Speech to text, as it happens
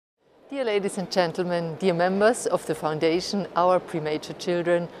Dear ladies and gentlemen, dear members of the Foundation, our premature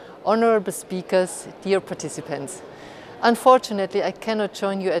children, honorable speakers, dear participants. Unfortunately, I cannot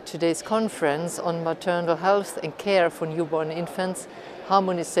join you at today's conference on maternal health and care for newborn infants,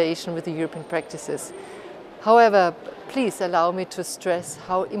 harmonization with the European practices. However, please allow me to stress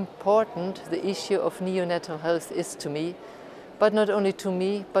how important the issue of neonatal health is to me, but not only to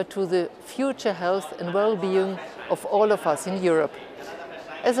me, but to the future health and well-being of all of us in Europe.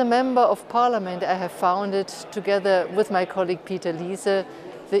 As a Member of Parliament, I have founded, together with my colleague Peter Liese,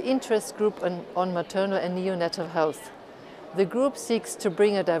 the Interest Group on Maternal and Neonatal Health. The group seeks to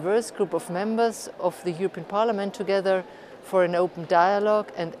bring a diverse group of members of the European Parliament together for an open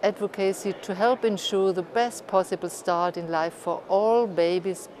dialogue and advocacy to help ensure the best possible start in life for all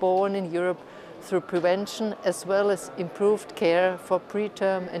babies born in Europe through prevention as well as improved care for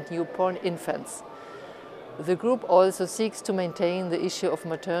preterm and newborn infants. The group also seeks to maintain the issue of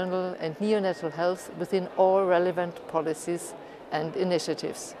maternal and neonatal health within all relevant policies and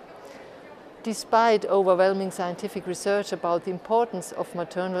initiatives. Despite overwhelming scientific research about the importance of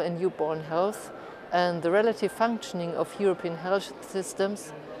maternal and newborn health and the relative functioning of European health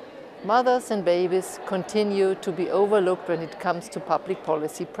systems, mothers and babies continue to be overlooked when it comes to public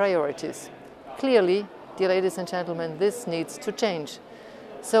policy priorities. Clearly, dear ladies and gentlemen, this needs to change.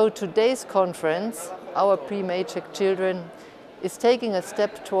 So today's conference, Our Premature Children, is taking a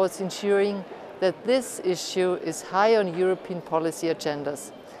step towards ensuring that this issue is high on European policy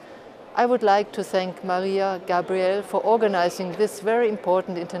agendas. I would like to thank Maria Gabriel for organizing this very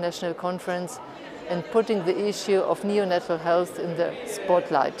important international conference and putting the issue of neonatal health in the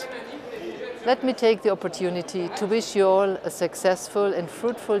spotlight. Let me take the opportunity to wish you all a successful and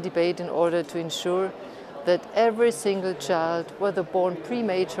fruitful debate in order to ensure that every single child, whether born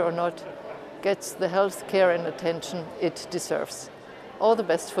premature or not, gets the health care and attention it deserves. All the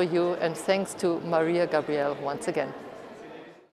best for you, and thanks to Maria Gabriel once again.